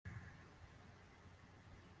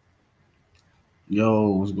Yo,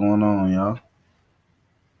 what's going on, y'all?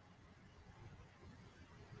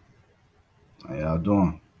 How y'all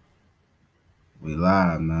doing? We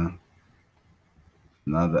live, man.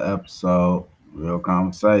 Another episode, Real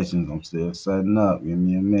Conversations. I'm still setting up. Give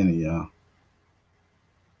me a minute, y'all.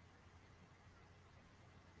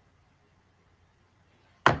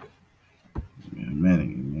 Give me a minute.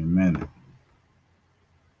 Give me a minute.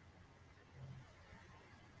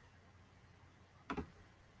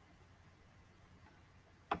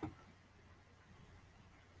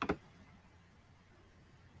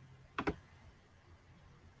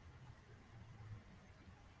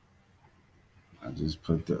 I just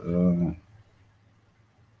put the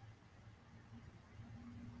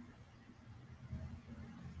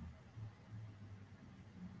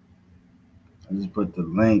I just put the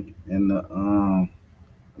link in the I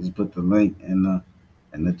just put the link in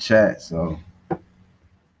the chat. So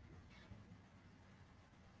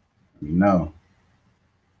you know.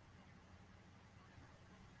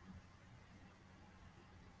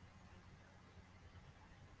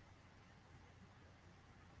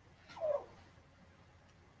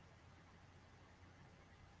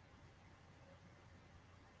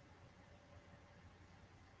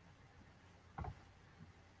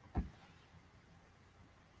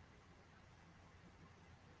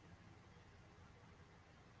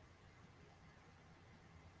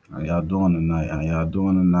 How y'all doing tonight? How y'all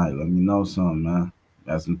doing tonight? Let me know something, man.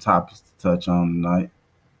 Got some topics to touch on tonight.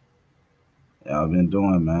 Y'all been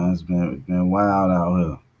doing, man? It's been wild out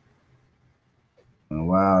here. Been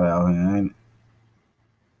wild out here, ain't it?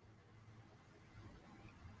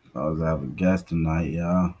 I was have a guest tonight,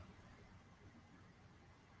 y'all.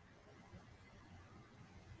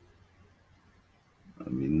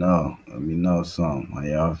 Let me know. Let me know something. How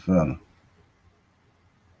y'all feeling?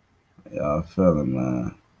 How y'all feeling,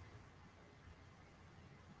 man?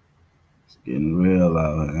 It's getting real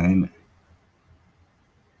out here, ain't it?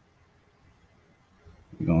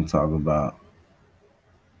 We're gonna talk about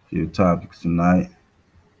a few topics tonight.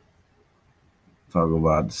 Talk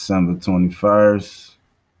about December 21st,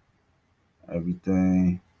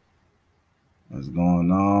 everything that's going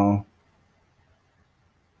on.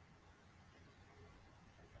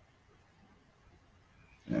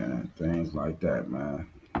 And things like that, man.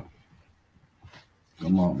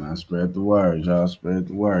 Come on, man. Spread the word, y'all. Spread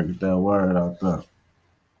the word. Get that word out there. What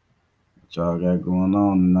y'all got going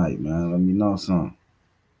on tonight, man? Let me know something.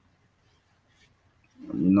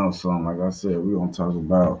 Let me know something. Like I said, we're gonna talk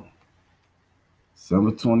about December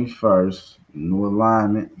 21st, new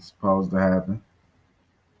alignment is supposed to happen.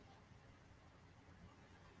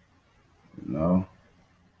 You know,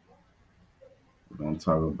 we're gonna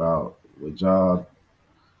talk about would y'all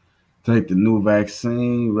take the new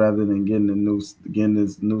vaccine rather than getting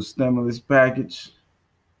this new stimulus package.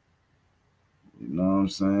 You know what I'm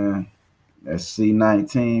saying? That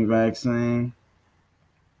C-19 vaccine.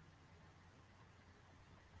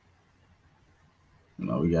 You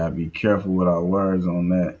know, we gotta be careful with our words on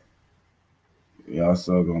that. We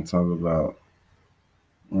also gonna talk about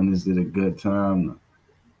when is it a good time to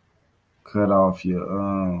cut off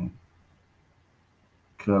your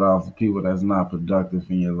cut off the people that's not productive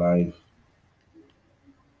in your life.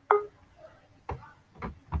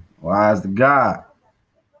 Why is the God?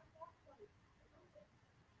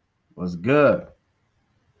 What's good?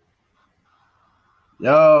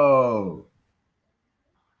 Yo,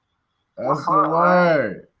 that's the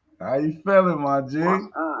word. How you feeling, my G? What's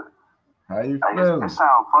good? How you Hey, feeling? it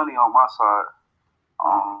sound funny on my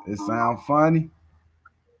side. It sound funny?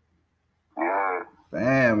 Yeah.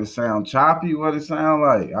 Damn, it sound choppy. What it sound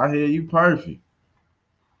like? I hear you perfect.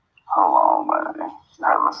 Hold on, man.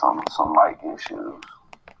 Having some mic issues.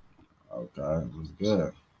 Okay, it was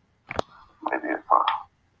good. Maybe if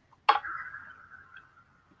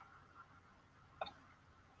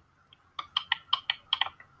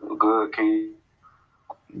good, can you?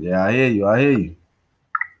 Yeah, I hear you. I hear you.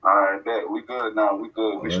 All right, bet. We good now. We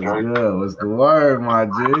good. We What's straight. good? What's the word, my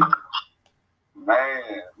G?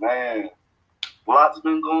 Man. Lots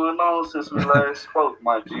been going on since we last spoke,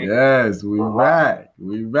 my G. Yes, we back.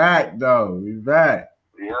 We back, though. We back.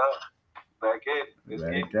 Yeah. Back at it.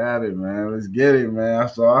 Back at it, man. Let's get it, man.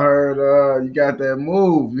 So I heard you got that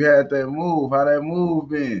move. You had that move. How that move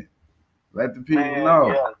been? Let the people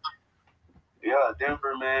know. Yeah,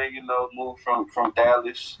 Denver, man, you know, moved from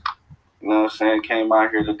Dallas. You know what I'm saying? Came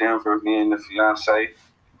out here to Denver, me and the fiance,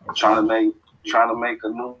 trying to make a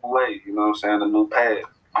new way, you know what I'm saying, a new path.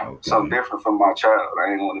 Okay. Something different from my child.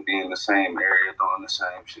 I ain't want to be in the same area doing the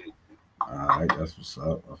same shit. All right, that's what's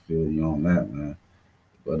up. I feel you on that, man.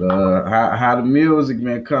 But how the music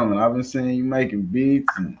been coming? I've been seeing you making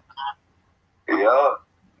beats and Yeah, Yeah.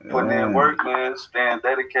 Putting in work, man, staying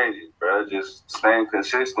dedicated, bro. Just staying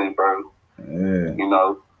consistent, bro. Yeah. You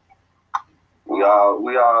know, we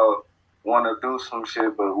all want to do some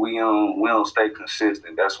shit, but we don't stay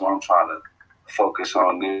consistent. That's what I'm trying to focus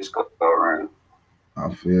on this go around.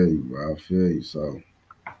 I feel you, bro. I feel you. So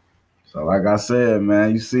like I said,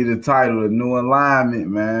 man, you see the title, The New Alignment,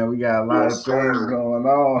 man. We got a lot of things going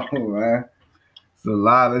on, man. It's a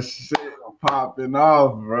lot of shit popping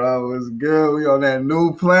off, bro. It's good. We on that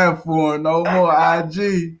new platform. No more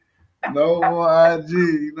IG. No more IG.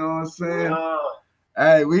 You know what I'm saying?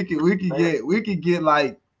 Hey, we could get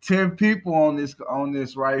like 10 people on this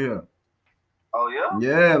right here. Oh yeah?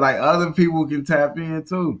 Yeah, like other people can tap in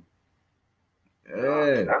too.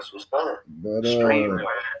 Yeah. That's what's up. But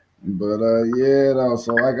yeah though.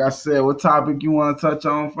 So like I said, what topic you want to touch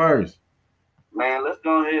on first? Man, let's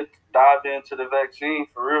go ahead and dive into the vaccine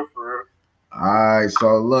for real, for real. All right,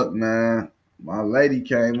 so look, man, my lady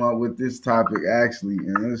came up with this topic actually,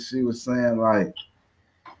 and she was saying like,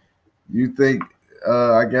 you think,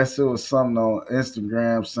 I guess it was something on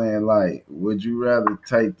Instagram saying like, would you rather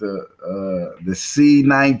take the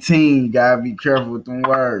C-19? You gotta be careful with them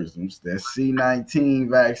words. That C-19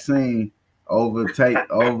 vaccine over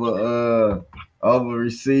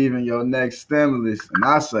receiving your next stimulus, and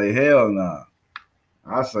I say hell no. Nah.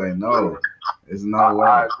 I say no. It's no way.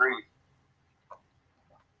 I agree.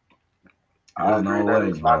 There's no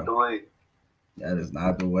way, that's not the way. That is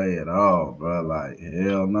not the way at all, bro. Like,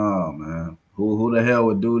 hell no, man. Who the hell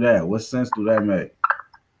would do that? What sense do that make?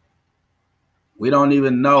 We don't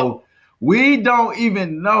even know. We don't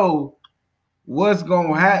even know what's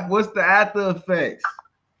gonna happen. What's the after effects?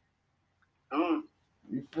 You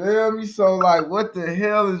feel me? So like, what the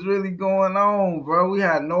hell is really going on, bro? We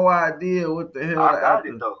had no idea what the hell. I got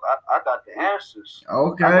it though. I got the answers.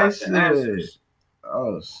 Okay, shit.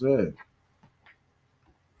 Oh shit.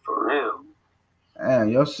 For real. Man,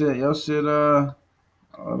 your shit. Hold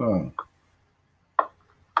on.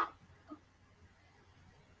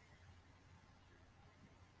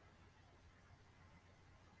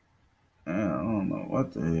 Man, I don't know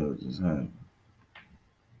what the hell just happened.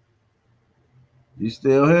 You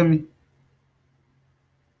still hear me?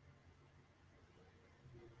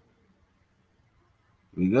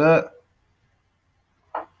 We good?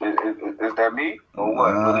 Is that me or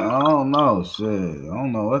what? I don't know. Shit, I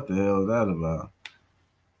don't know what the hell is that about.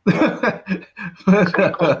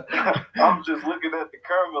 I'm just looking at the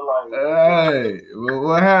camera like. Hey, well,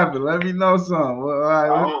 what happened? Let me know something. Well,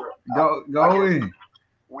 all right, go in.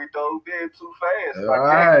 We dove in too fast. All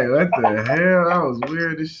right, what the hell? That was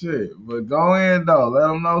weird as shit. But go in though. Let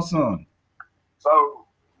them know something. So,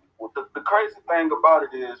 the crazy thing about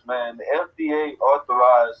it is, man, the FDA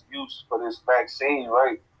authorized use for this vaccine,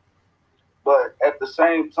 right? But at the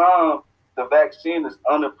same time, the vaccine is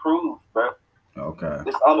unapproved, bro. Okay.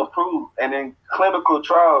 It's unapproved. And in clinical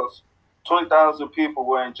trials, 20,000 people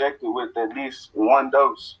were injected with at least one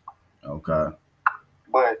dose. Okay.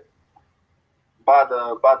 But by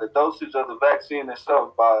the dosage of the vaccine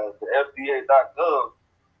itself, by the FDA.gov,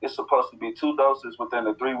 it's supposed to be 2 doses within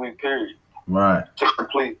a 3-week period. Right. To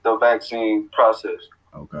complete the vaccine process.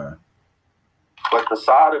 Okay. But the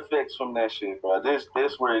side effects from that shit, bro, this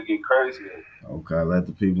where it get crazy. Okay, let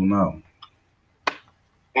the people know.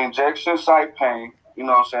 Injection site pain, you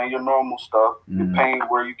know what I'm saying, your normal stuff. The pain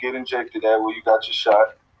where you get injected at, where you got your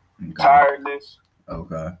shot. Okay. Tiredness.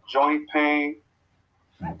 Okay. Joint pain.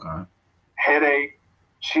 Okay. Headache,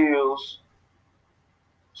 chills,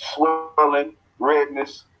 swelling,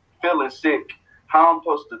 redness, feeling sick. How I'm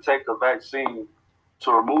supposed to take a vaccine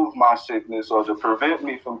to remove my sickness or to prevent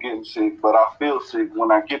me from getting sick, but I feel sick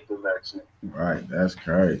when I get the vaccine. Right, that's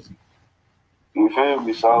crazy. You feel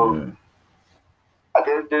me? So, yeah.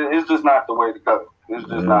 It's just not the way to go. It's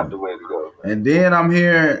just not the way to go. Man. And then I'm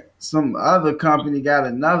hearing some other company got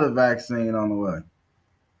another vaccine on the way.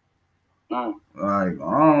 Like,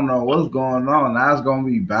 I don't know what's going on. Now it's gonna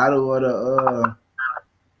be battle of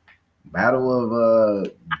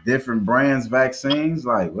different brands vaccines.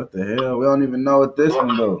 Like, what the hell? We don't even know what this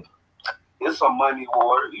one do. It's a money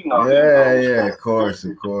war, you know. Yeah, of course.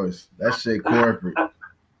 That shit corporate.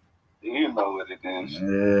 You know what it is.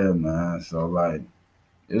 Yeah, man. So like,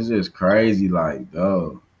 it's just crazy. Like,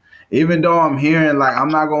 though, even though I'm hearing, like, I'm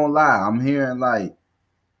not gonna lie, I'm hearing like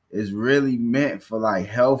it's really meant for like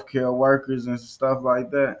healthcare workers and stuff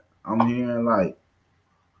like that. I'm hearing like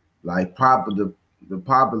the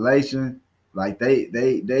population, like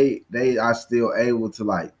they are still able to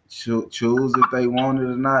like choose if they want it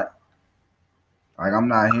or not. Like I'm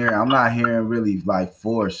not hearing really like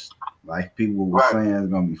forced, like people were saying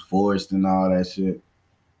it's gonna be forced and all that shit.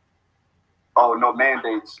 Oh, no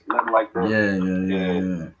mandates, nothing like that.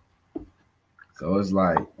 Yeah. So it's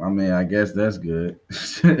like, I mean, I guess that's good.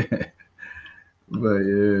 But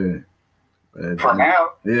yeah. For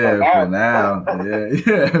now. Yeah, for now.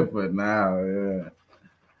 Yeah, for now, yeah.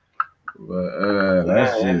 But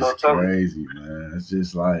that's just crazy, man. It's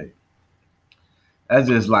just like, I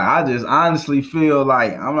just honestly feel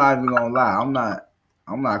like, I'm not even gonna lie,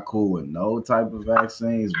 I'm not cool with no type of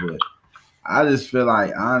vaccines, but I just feel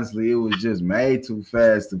like honestly it was just made too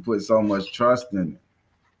fast to put so much trust in it.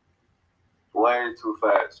 Way too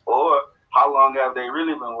fast. Or how long have they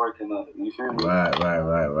really been working on it? You feel me?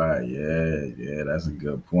 Right. Yeah, that's a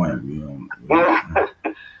good point.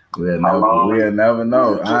 We'll never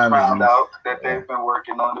know. We just found out that they've been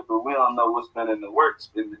working on it, but we don't know what's been in the works,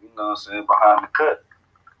 you know what I'm saying, behind the cut.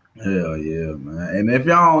 Hell yeah, man. And if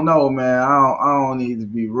y'all don't know, man, I don't need to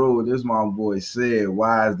be rude. This my boy said,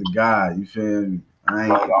 wise the guy. You feel me? I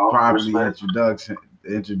ain't properly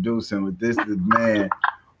introduce him, but this is the man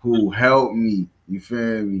who helped me, you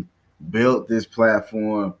feel me, built this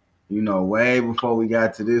platform, you know, way before we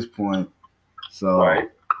got to this point. So,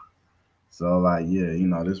 So like, yeah, you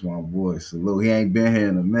know, this my boy. Salute. He ain't been here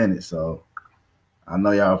in a minute, so I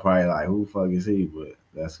know y'all probably like, who the fuck is he? But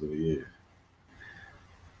that's who he is.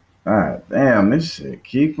 All right, damn, this shit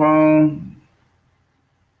keep on.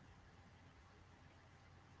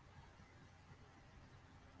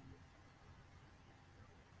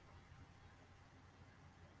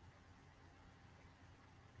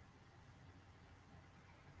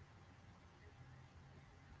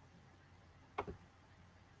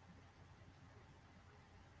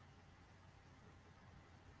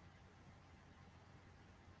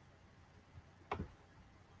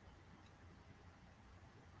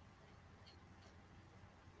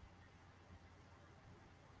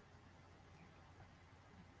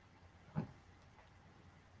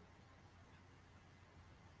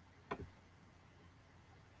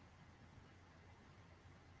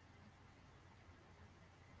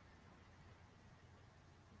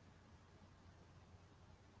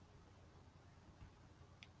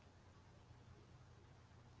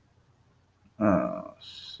 Oh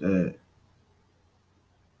shit.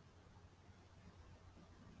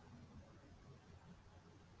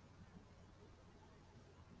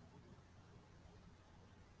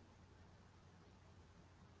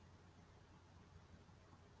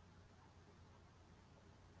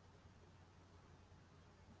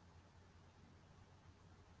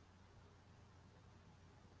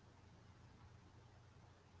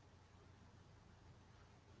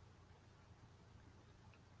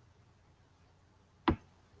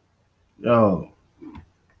 Yo,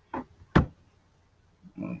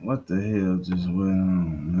 what the hell just went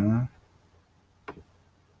on, man?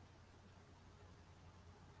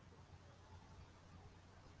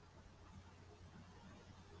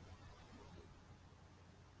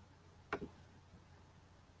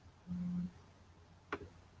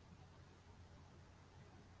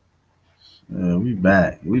 Yeah, we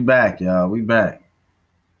back. We back, y'all. We back.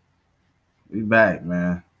 We back,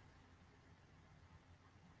 man.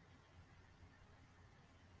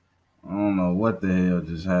 I don't know what the hell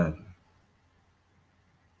just happened.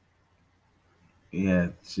 Yeah,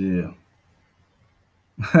 chill.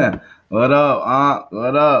 What up, Aunt?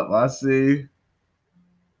 What up? I see.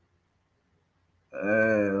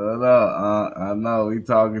 Hey, what up, Aunt? I know we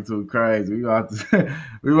talking too crazy. We about to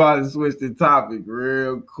we about to switch the topic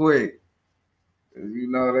real quick.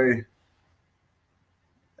 You know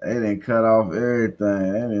they didn't cut off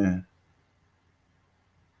everything. They didn't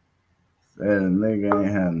say the nigga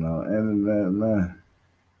ain't have no internet, man.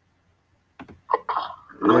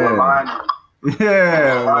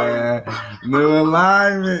 Yeah, man. New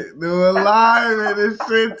alignment. This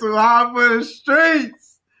shit too hot for the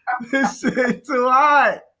streets. This shit too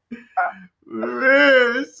hot.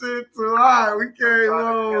 Man, this shit too hot. We can't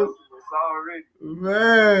roll.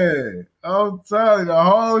 Man, I'm telling you, the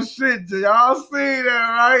whole shit. Y'all see that,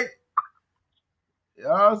 right?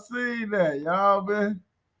 Y'all see that. Y'all been.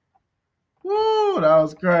 Woo, that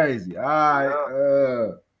was crazy. All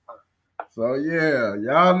right. So yeah,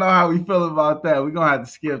 y'all know how we feel about that. We're gonna have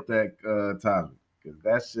to skip that topic. Cause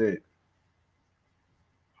that shit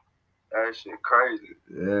crazy.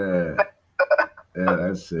 Yeah. Yeah,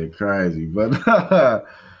 that shit crazy. But all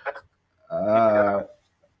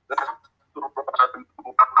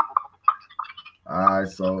right,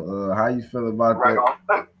 so how you feel about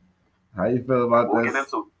that? How you feel about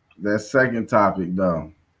that second topic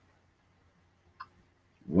though?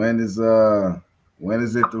 When is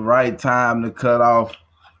it the right time to cut off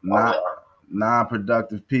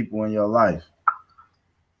non-productive people in your life?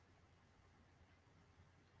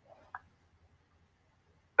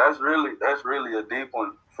 that's really a deep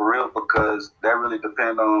one for real, because that really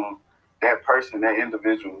depends on that person, that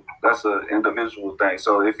individual. That's an individual thing.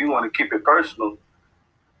 So if you want to keep it personal,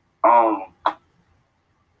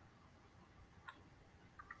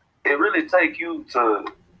 it really take you to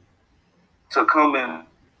come in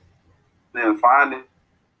and find it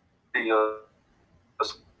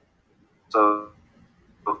so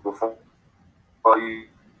before you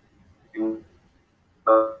know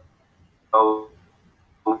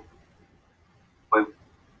when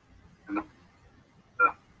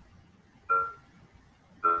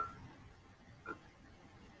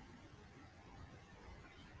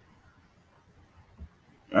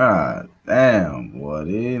God damn, boy,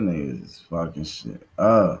 these niggas is fucking shit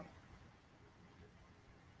up.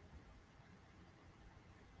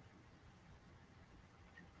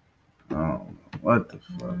 I don't know what the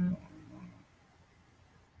fuck.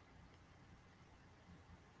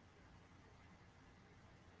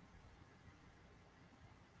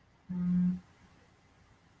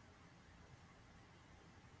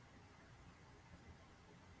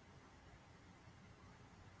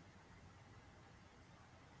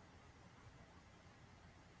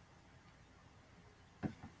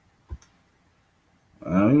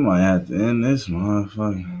 We might have to end this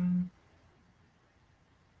motherfucker.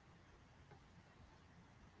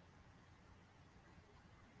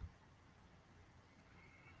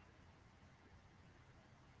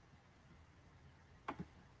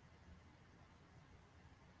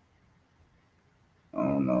 I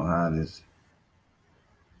don't know how this.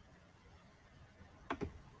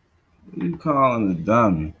 Who you calling a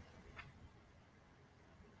dummy?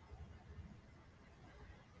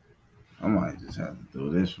 I might just have to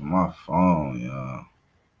do this from my phone, y'all.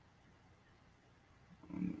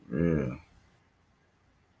 Real.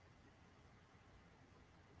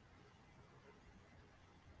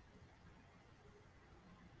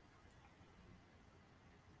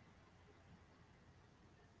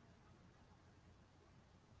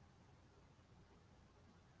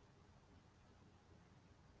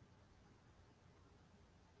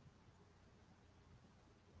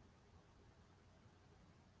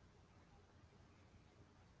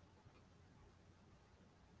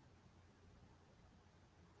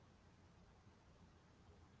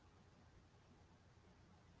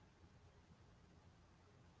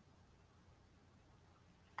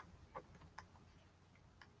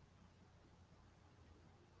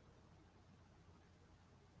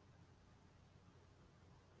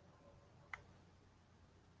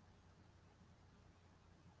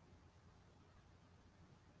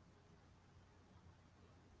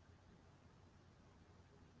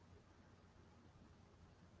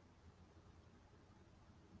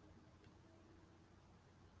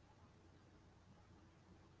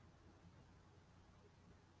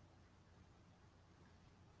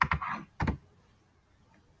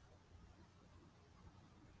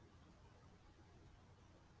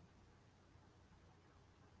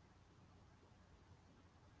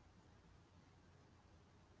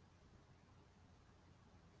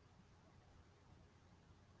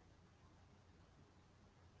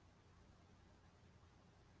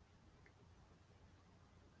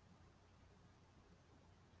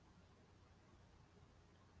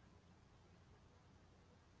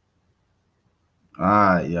 All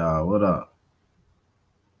right, y'all. What up?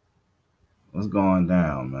 What's going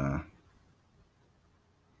down, man?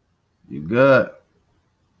 You good?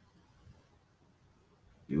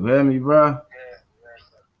 You hear me, bro?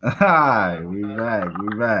 Alright, we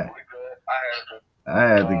back. I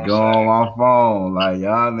had to go on my phone. Like,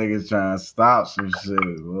 y'all niggas trying to stop some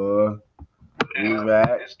shit, boy. We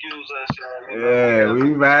back. Excuse us, y'all. Yeah,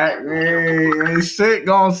 we back. Ain't shit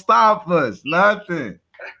gonna stop us. Nothing.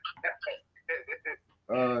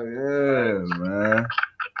 Oh, yeah, man.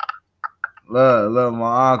 Look,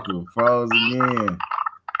 my uncle froze again.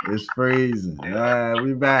 It's freezing. Yeah,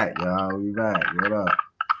 we back, y'all. We back. What up?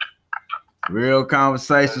 Real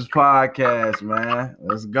Conversations Podcast, man.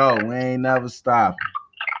 Let's go. We ain't never stopping.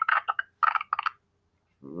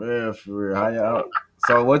 For real. How y'all?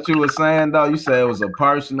 So what you were saying though? You said it was a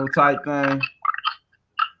personal type thing. Yeah,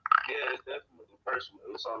 it's definitely personal.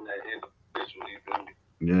 It's on that individual. You feel me?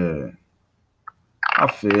 Yeah, I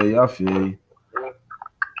feel you.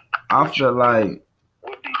 I feel like,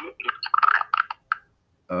 What do you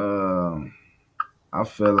do? I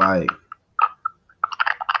feel like,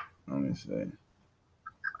 let me see.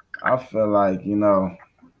 I feel like,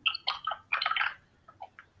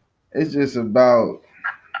 it's just about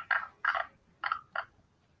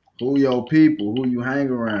who your people, who you hang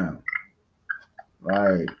around.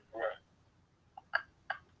 Like,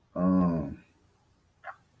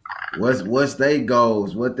 what's they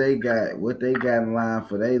goals, what they got in line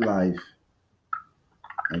for their life,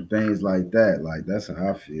 and things like that. Like that's how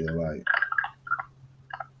I feel. Like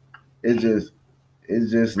it's just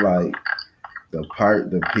like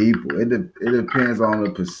the people. It depends on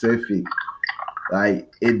the Pacific.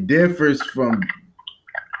 Like it differs from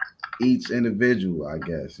each individual, I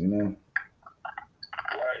guess. You know.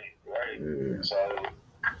 Right. Yeah. So,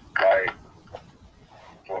 like,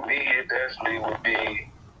 for me, it definitely would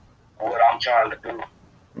be what I'm trying to do.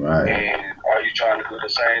 Right. And are you trying to do the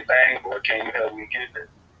same thing, or can you help me get there?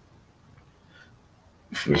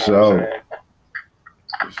 For sure.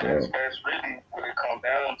 That's really what it comes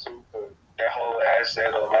down to. That whole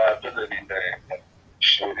asset or liability thing.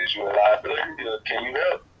 Shit, is you a liability, or can you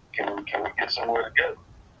help? Can we get somewhere together?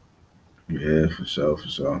 Yeah, for sure.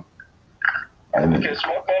 And we can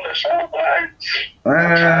smoke on the show, boy.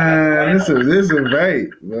 Man, this is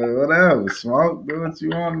vape, but whatever. Smoke, do what you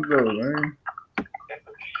want to do, man.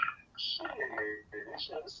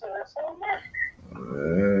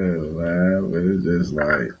 Yeah, man, but it's just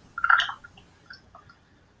like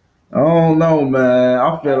I don't know, man.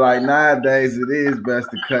 I feel like nowadays it is best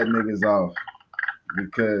to cut niggas off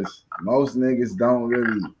because most niggas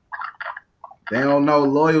they don't know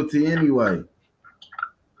loyalty anyway.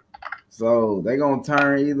 So they gonna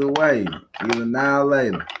turn either way, either now or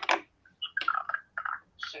later.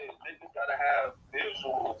 Shit, niggas gotta have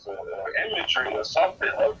visuals or imagery or something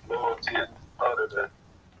of loyalty other than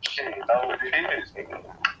shit, you know what it is, nigga.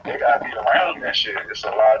 They gotta be around that shit. It's a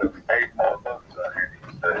lot of fake motherfuckers out here.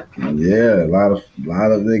 Yeah, a lot of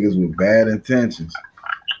niggas with bad intentions.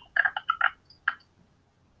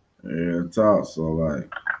 Yeah, talk. So like,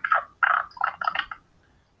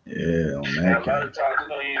 yeah, on that. And a lot of times, you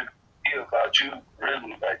know, you hear about you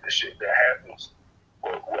really like the shit that happens.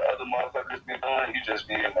 What other motherfuckers be doing, you just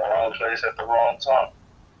be in the wrong place at the wrong time.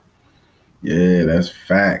 Yeah, that's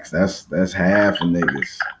facts. That's half of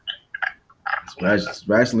niggas,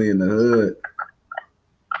 especially in the hood.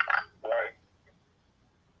 Right.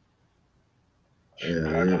 Yeah. You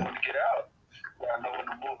gotta know when to get out. You gotta know when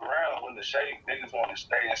to move around. When to shake, niggas want to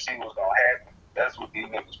stay and see what's gonna happen. That's what these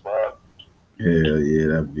niggas problem. Hell yeah,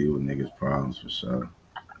 that'd be with niggas' problems for sure.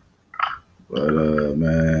 But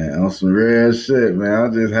man, on some real shit, man.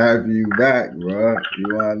 I'm just happy you back, bro. You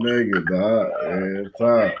my nigga, dog. Yeah,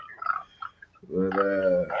 talk. But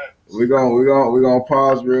we gonna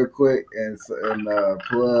pause real quick and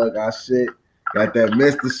plug our shit. Got that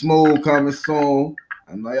Mr. Smooth coming soon.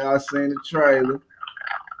 I know y'all seen the trailer.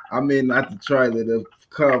 I mean, not the trailer, the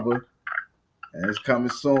cover. And it's coming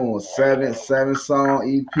soon. Seven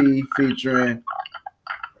song EP featuring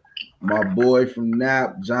my boy from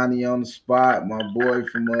Nap, Johnny on the Spot, my boy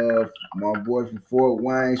from Fort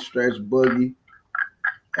Wayne, Stretch Boogie,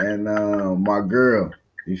 and my girl.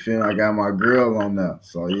 You feel me? I got my girl on there.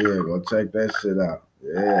 So yeah, go check that shit out.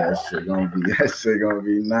 Yeah, that shit gonna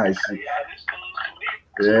be nice.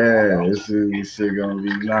 Yeah, this shit gonna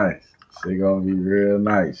be nice. Shit gonna be real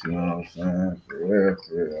nice, you know what I'm saying? For real.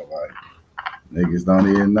 Like niggas don't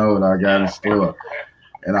even know what I got in store.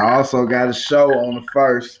 And I also got a show on the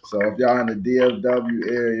 1st. So if y'all in the DFW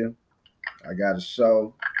area, I got a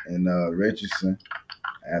show in Richardson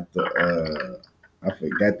at the I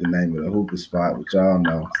forgot the name of the hookah spot, but y'all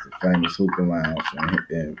know it's the famous hookah lounge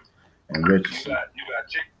in Richardson. You got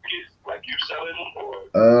tickets, like you selling them,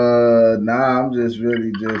 or? Nah, I'm just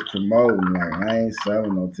really just promoting. Like I ain't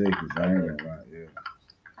selling no tickets. I ain't gonna lie.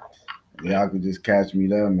 Y'all could just catch me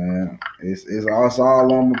there, man. It's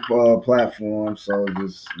all on my platform, so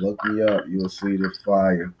just look me up. You'll see the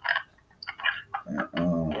flyer.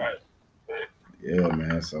 And, yeah,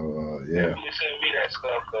 man. So yeah. Definitely send me that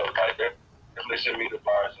stuff though. Like definitely send me the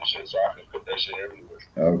bars and shit so I can put that shit everywhere.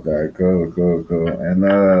 Okay, cool. And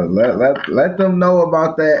let them know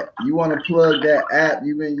about that. You want to plug that app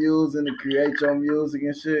you've been using to create your music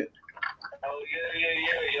and shit? Oh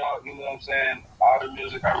yeah, y'all. You know what I'm saying? All the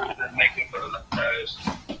music I really been making for the past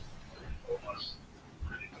 4 months.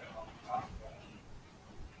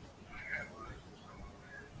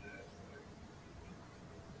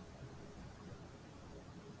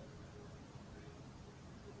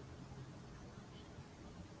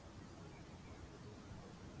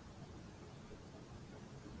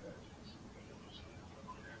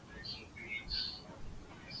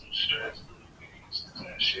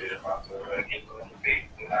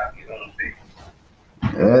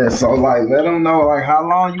 Yeah, so like let them know like how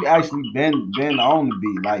long you actually been on the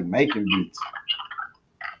beat, like making beats.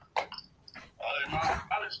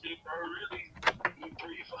 Honestly, bro, really, 3-4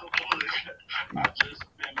 months. I just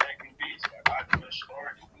been making beats. Like I just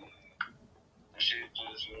started. Shit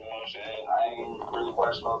just, you know know what I'm saying? I ain't really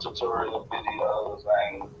watched no tutorial videos.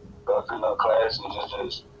 I ain't go through no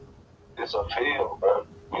classes. It's a feel, bro.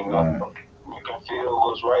 You know, you can feel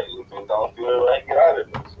what's right. If it don't feel right, get out of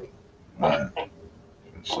it. Right.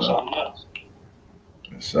 Something else.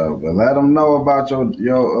 So, but let them know about your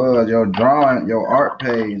drawing, your art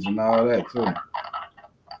page, and all that too. Oh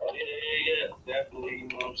yeah, definitely. You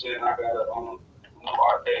know what I'm saying? I got a new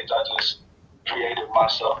art page. I just created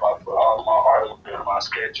myself. I put all my art up there, my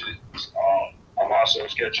sketches. I'm also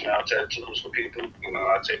sketching out tattoos for people. You know,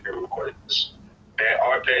 I take their requests. That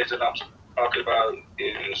art page that I'm talking about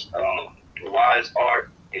is Wise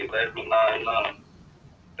Art 1199.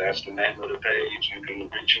 That's the name of the page. You can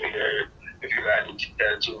reach me there. If you got any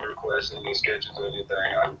tattoo requests, any sketches, or anything,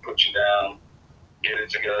 I can put you down, get it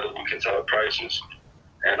together. We can talk prices.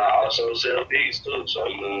 And I also sell beats too. So,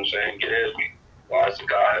 you know what I'm saying? Get at me. Wise the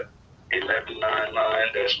God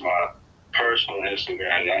 1199. That's my personal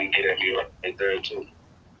Instagram. Y'all can get at me right there too.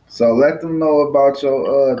 So let them know about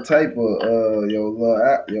your tape or your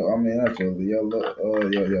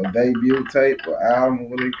debut tape or album.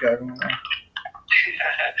 What they got going on?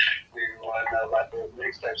 We want to know about the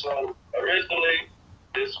mixtape. So originally,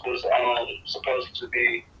 this was supposed to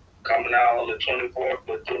be coming out on the 24th,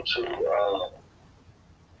 but due to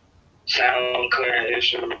sound clearing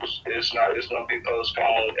issues, it's gonna be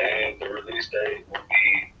postponed, and the release date will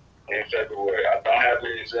be in February. I don't have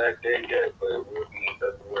the exact date yet, but it will be in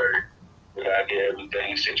February. We gotta get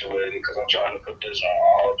everything situated because I'm trying to put this on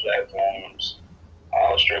all platforms,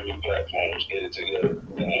 all streaming platforms, get it together.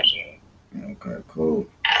 You know what I'm saying? Okay, cool.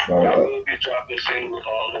 So, I will be dropping singles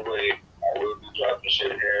on the way. I will be dropping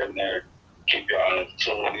shit here and there. Keep y'all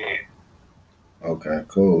tuned in. Okay,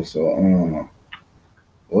 cool. So,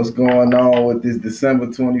 what's going on with this December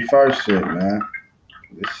 21st shit, man?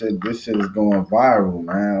 This shit is going viral,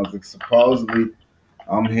 man. Supposedly,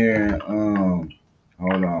 I'm hearing,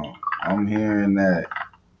 hold on. I'm hearing that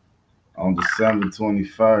on December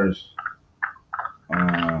 21st,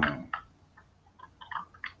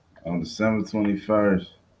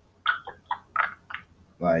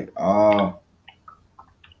 like all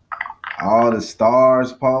the stars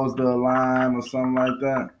supposed to align or something like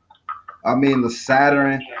that. I mean, the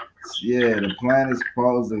Saturn, the planets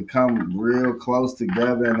supposed to come real close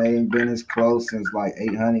together, and they ain't been as close since like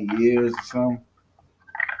 800 years or something.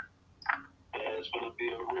 Yeah, it's gonna be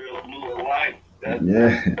a real new alignment. That's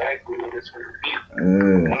exactly what it's gonna be. You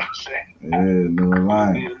know what I'm saying? New alignment. It's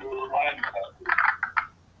gonna be a new alignment.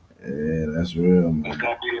 Yeah, that's real, man. It's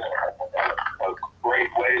gonna be a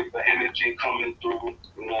great wave of energy coming through.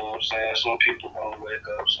 You know what I'm saying? Some people gonna wake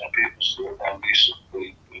up, some people still gonna be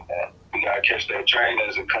asleep. You gotta catch that train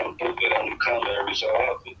as it comes through. It only comes every so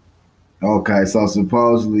often. Okay, so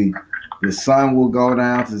supposedly the sun will go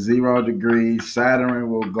down to 0 degrees, Saturn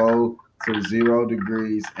will go to 0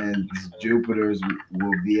 degrees, and Jupiter's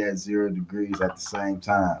will be at 0 degrees at the same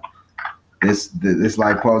time. It's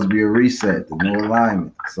like supposed to be a reset, the new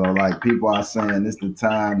alignment. So like people are saying it's the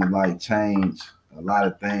time to like change a lot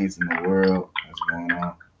of things in the world that's going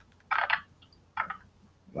on.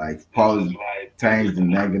 Like supposed to change the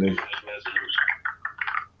negative.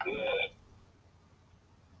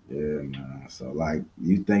 Yeah, man. So like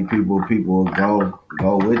you think people will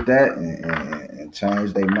go with that and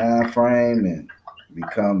change their mind frame and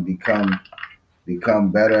become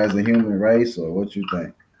better as a human race, or what you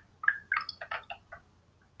think?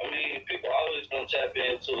 I mean, people always gonna tap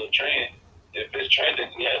into a trend. If it's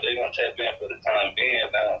trending, yeah, they're gonna tap in for the time being.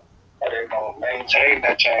 Now, are they gonna maintain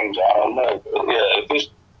that change? I don't know. But yeah, if it's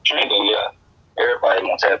trending, yeah, everybody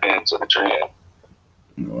gonna tap into the trend.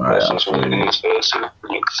 Right. That's just what it is for us.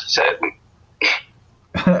 Sadly.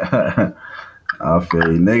 I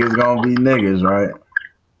feel you. Niggas gonna be niggas, right?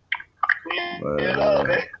 But, yeah, though,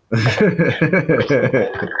 man.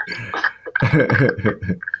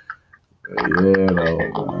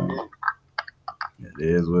 It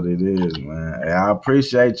is what it is, man. Hey, I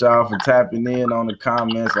appreciate y'all for tapping in on the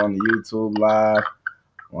comments on the YouTube live.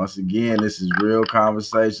 Once again, this is Real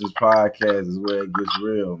Conversations Podcast. Is where it gets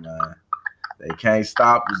real, man. They can't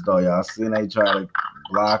stop us though. Y'all seen they try to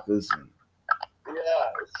block us.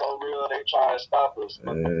 Yeah, it's so real. They try to stop us.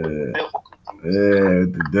 The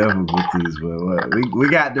difficulties. But we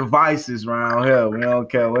got devices around here. We don't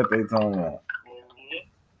care what they talking about.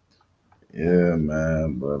 Yeah,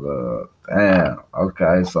 man. But damn.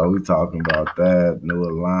 Okay, so we talking about that new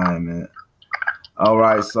alignment. All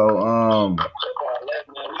right, so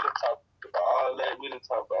we can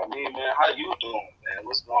talk about me, man. How you doing, man?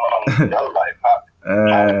 What's going on in your life? How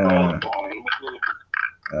going?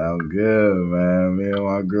 I'm good, man. Me and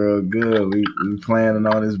my girl good. We planning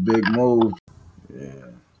on this big move.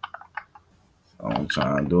 Yeah. I'm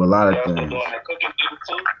trying to do a lot of things. Doing that cooking thing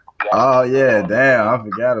too? Oh yeah, damn! I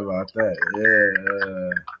forgot about that. Yeah,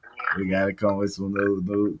 we gotta come with some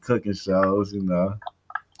new cooking shows, you know.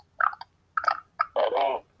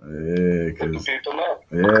 Yeah, cause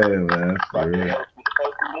man, for real.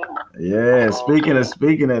 Yeah, speaking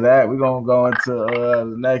of that, we're gonna go into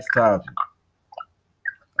the next topic.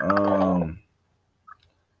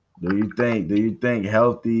 Do you think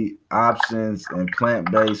healthy options and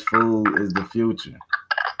plant-based food is the future?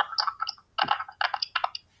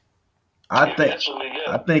 I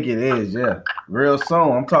think it is, yeah. Real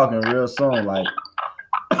soon. I'm talking real soon, like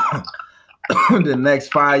the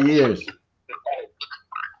next 5 years.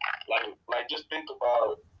 Like just think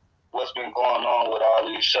about what's been going on with all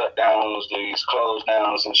these shutdowns, these close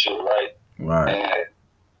downs and shit, right? Right.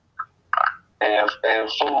 And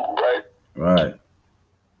food, right? Right.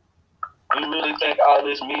 You really think all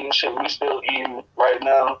this meat and shit we still eating right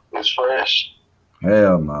now is fresh?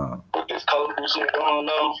 Hell no. With this COVID shit going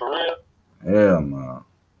on, for real? Hell no.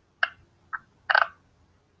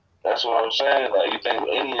 That's what I'm saying. Like, you think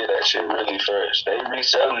any of that shit really fresh? They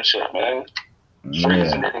reselling shit, man.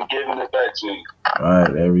 Freezing it and giving it back to you.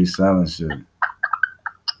 Right, they reselling shit.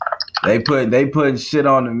 They putting shit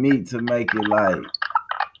on the meat to make it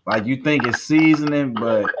like you think it's seasoning,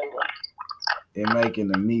 but it making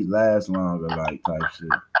the meat last longer, like type shit.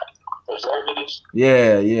 Preservatives?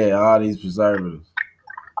 Yeah, all these preservatives.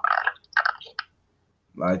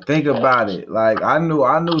 Like, think about it. Like, I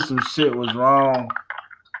knew some shit was wrong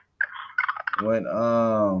when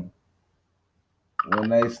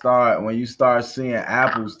you start seeing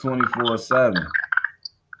apples 24/7.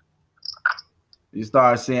 You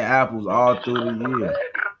start seeing apples all through the year.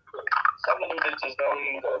 Some of them bitches don't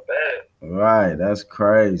even go bad. Right, that's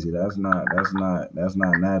crazy. That's not natural.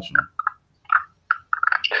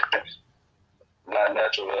 Not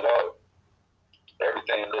natural at all.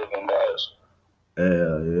 Everything living dies.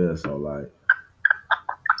 Yeah. So like,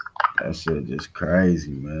 that shit just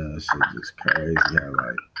crazy, man. That shit just crazy. How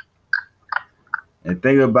like, and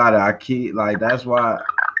think about it. That's why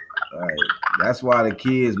the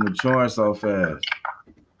kids maturing so fast.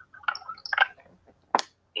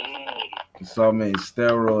 So many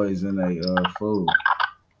steroids in their food.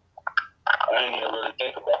 I ain't even really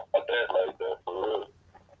think about that like that, for real.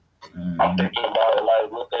 I'm thinking about it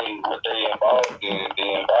like what they involved in,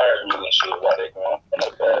 the environment and shit, why they going up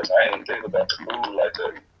that fast. I ain't even think about the food like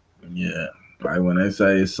that. Yeah. Like when they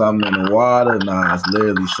say it's something in the water, nah, it's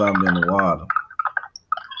literally something in the water.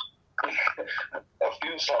 A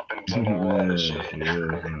few somethings in the water. Shit.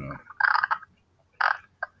 Yeah.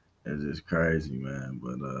 It's just crazy, man.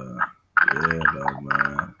 But yeah, though,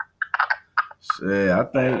 man. Shit, I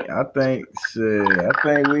think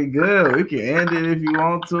we good. We can end it if you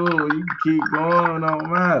want to, or you can keep going.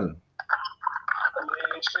 Don't matter. I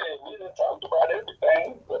mean, shit, we done talked about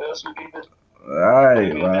everything. What else we need to?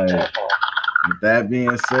 Right. With that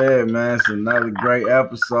being said, man, it's another great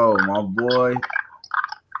episode, my boy.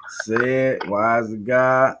 Said, wise to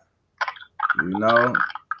God. You know,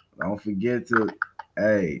 don't forget to,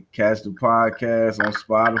 catch the podcast on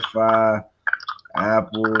Spotify,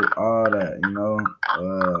 Apple, all that, you know.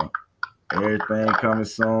 Everything coming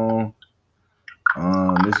soon.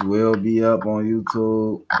 This will be up on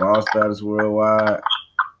YouTube, Ball Status Worldwide.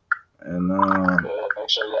 And make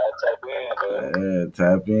sure y'all tap in, man. Yeah,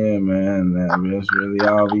 tap in, man. That's really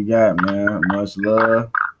all we got, man. Much love.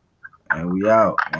 And we out.